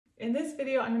In this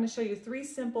video, I'm going to show you 3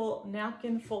 simple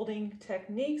napkin folding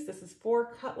techniques. This is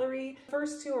for cutlery. The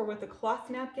first 2 are with a cloth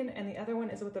napkin and the other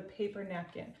one is with a paper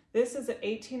napkin. This is an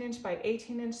 18-inch by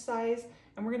 18-inch size,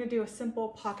 and we're going to do a simple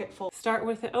pocket fold. Start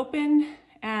with it open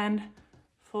and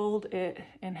fold it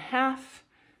in half.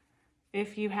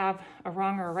 If you have a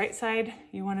wrong or a right side,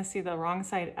 you want to see the wrong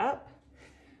side up.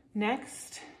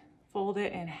 Next, fold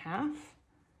it in half.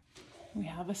 We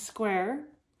have a square,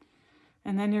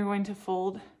 and then you're going to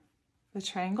fold the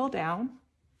triangle down,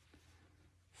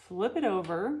 flip it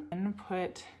over, and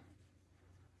put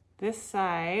this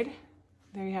side,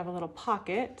 there you have a little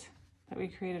pocket that we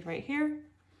created right here.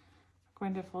 We're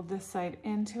going to fold this side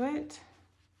into it,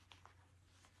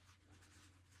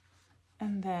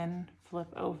 and then flip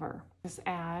over. Just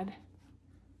add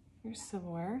your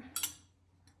silverware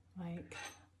like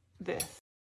this.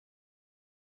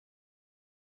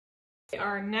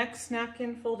 Our next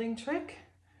napkin folding trick,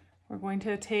 we're going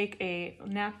to take a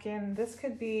napkin. This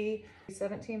could be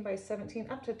 17 by 17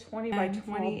 up to 20 by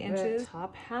 20 inches.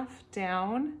 Top half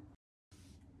down.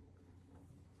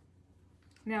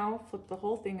 Now flip the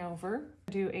whole thing over.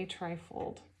 Do a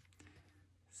tri-fold.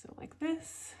 So like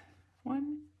this,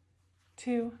 1,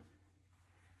 2,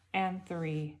 and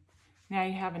 3. Now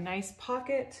you have a nice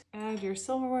pocket. Add your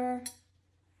silverware.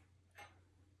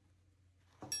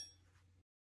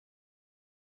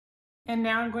 And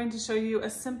now I'm going to show you a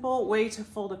simple way to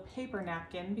fold a paper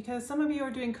napkin, because some of you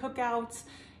are doing cookouts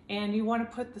and you want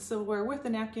to put the silverware with the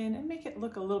napkin and make it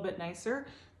look a little bit nicer.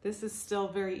 This is still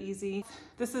very easy.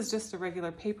 This is just a regular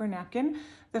paper napkin.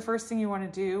 The first thing you want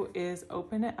to do is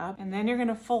open it up, and then you're going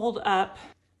to fold up.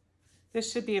 This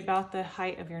should be about the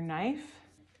height of your knife.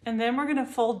 And then we're going to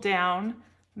fold down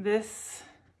this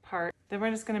part. Then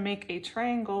we're just going to make a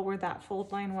triangle where that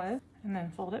fold line was, and then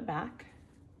fold it back.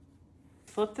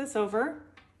 Flip this over,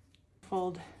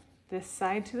 fold this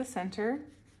side to the center,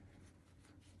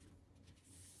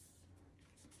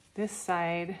 this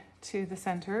side to the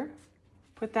center,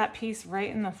 put that piece right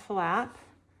in the flap,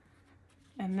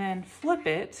 and then flip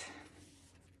it.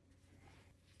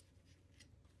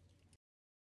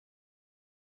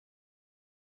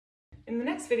 In the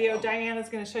next video, Diana's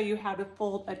going to show you how to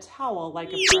fold a towel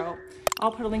like a pro.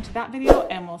 I'll put a link to that video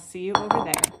and we'll see you over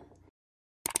there.